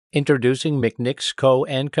Introducing McNick's Co.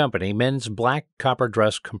 and Company men's black copper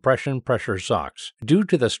dress compression pressure socks. Due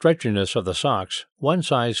to the stretchiness of the socks, one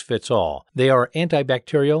size fits all. They are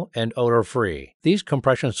antibacterial and odor-free. These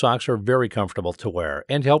compression socks are very comfortable to wear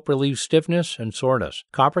and help relieve stiffness and soreness.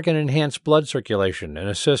 Copper can enhance blood circulation and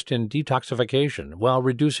assist in detoxification while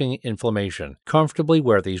reducing inflammation. Comfortably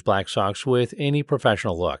wear these black socks with any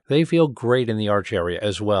professional look. They feel great in the arch area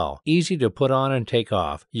as well. Easy to put on and take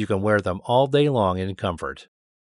off. You can wear them all day long in comfort.